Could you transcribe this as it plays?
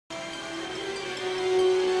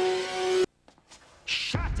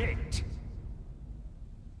Shut it!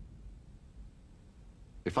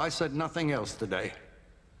 If I said nothing else today,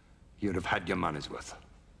 you'd have had your money's worth.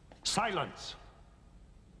 Silence!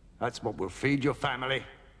 That's what will feed your family,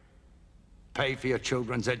 pay for your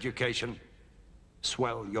children's education,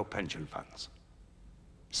 swell your pension funds.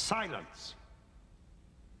 Silence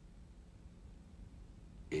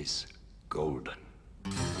is golden.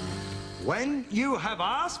 When you have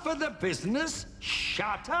asked for the business,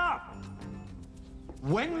 shut up!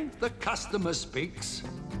 When the customer speaks,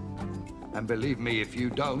 and believe me, if you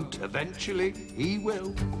don't, eventually he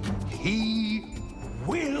will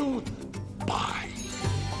buy.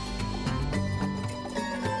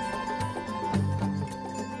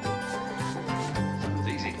 It's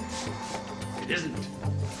easy. It isn't.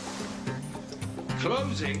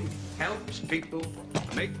 Closing helps people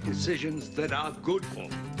make decisions that are good for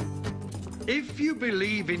them. If you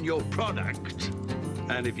believe in your product,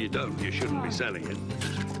 and if you don't, you shouldn't be selling it,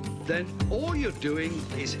 then all you're doing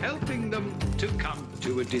is helping them to come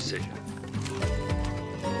to a decision.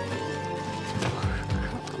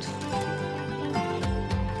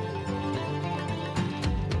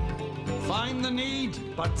 Find the need,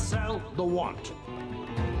 but sell the want.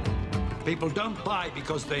 People don't buy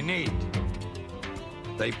because they need.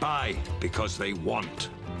 They buy because they want.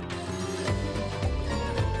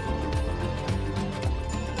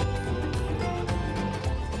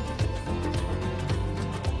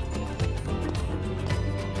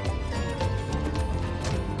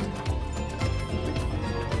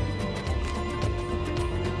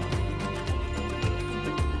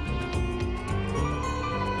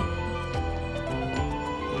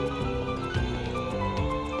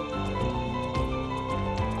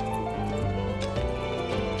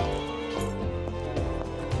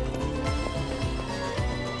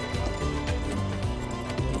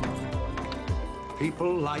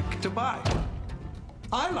 People like to buy.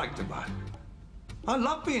 I like to buy. I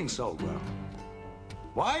love being sold well.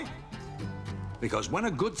 Why? Because when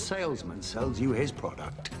a good salesman sells you his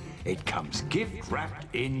product, it comes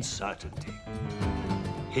gift-wrapped in certainty.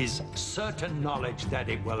 His certain knowledge that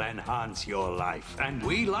it will enhance your life. And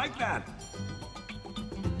we like that.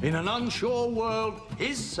 In an unsure world,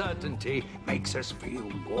 his certainty makes us feel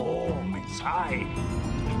warm inside.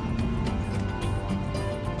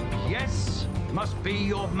 Yes must be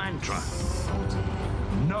your mantra.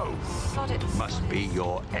 No must be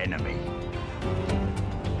your enemy.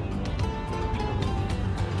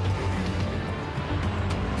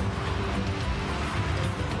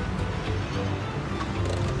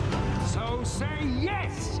 So say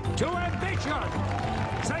yes to ambition.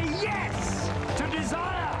 Say yes to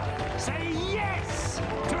desire. Say yes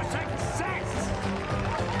to success.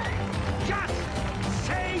 Just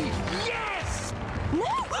say yes.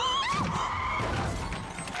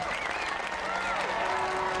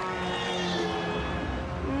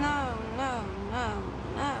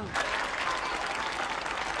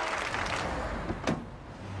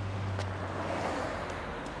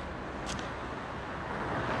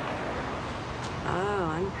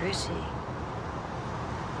 Pretty.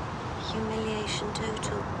 Humiliation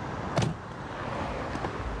total.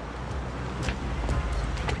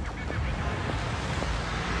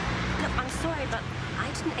 Look, I'm sorry, but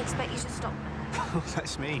I didn't expect you to stop. Oh,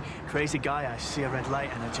 that's me. Crazy guy. I see a red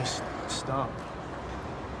light and I just stop.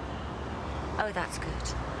 Oh, that's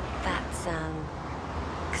good. That's,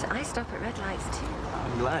 'cause I stop at red lights too.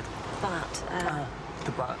 I'm glad. But,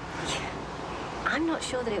 the but? I'm not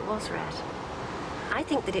sure that it was red. I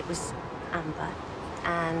think that it was amber,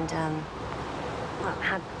 and, well,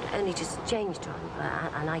 had only just changed to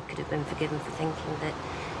amber, and I could have been forgiven for thinking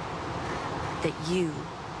that you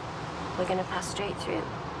were going to pass straight through.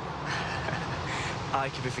 I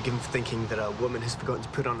could be forgiven for thinking that a woman has forgotten to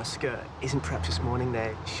put on a skirt. Isn't perhaps this morning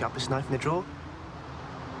their sharpest knife in the drawer?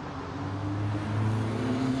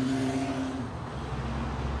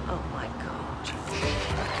 Oh, my God.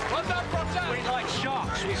 Well done, Proctor! We're like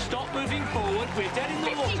sharks. We stop moving forward. We're dead in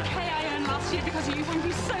the water. 50K I earned last year because of you. Thank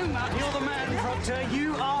you so much. You're the man, Proctor.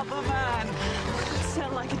 You are the man.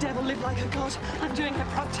 Sell like a devil, live like a god. I'm doing it,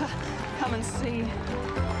 Proctor. Come and see.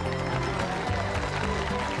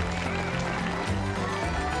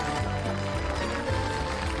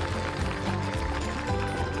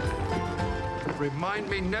 Remind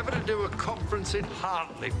me never to do a conference in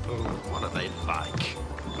Hartlepool. What are they like?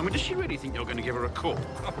 I mean, does she really think you're going to give her a call?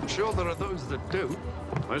 I'm sure there are those that do.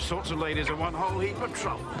 Those sorts of ladies are one whole heap of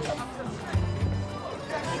trouble.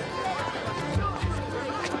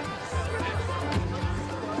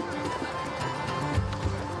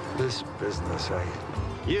 This business, eh?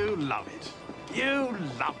 You love it. You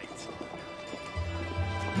love it.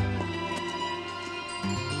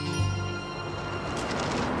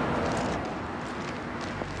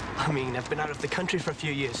 I mean, I've been out of the country for a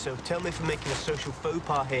few years, so tell me if I'm making a social faux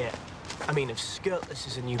pas here. I mean, if skirtless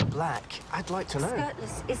is a new black, I'd like to know.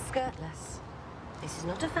 Skirtless is skirtless. This is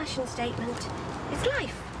not a fashion statement. It's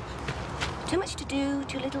life. Too much to do,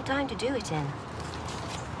 too little time to do it in.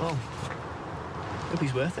 Well, hope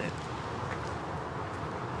he's worth it.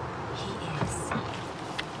 He is.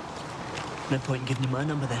 No point in giving you my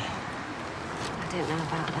number then. I don't know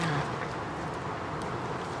about that.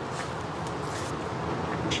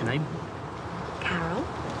 What's your name? Carol?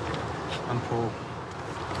 I'm Paul.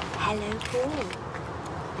 Hello, Paul.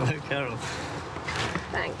 Hello, Carol.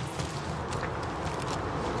 Thanks.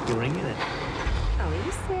 You're ringing it. Oh, are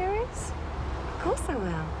you serious? Of course I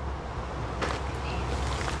will.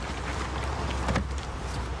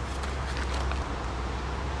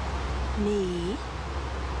 Me?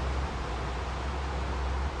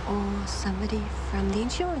 Or somebody from the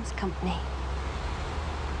insurance company?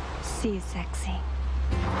 See you, sexy.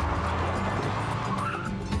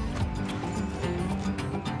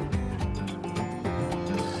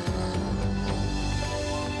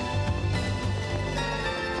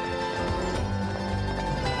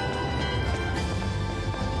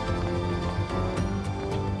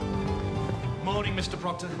 Morning, Mr.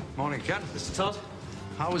 Proctor. Morning, Ken. Mr. Todd.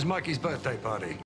 How was Mikey's birthday party?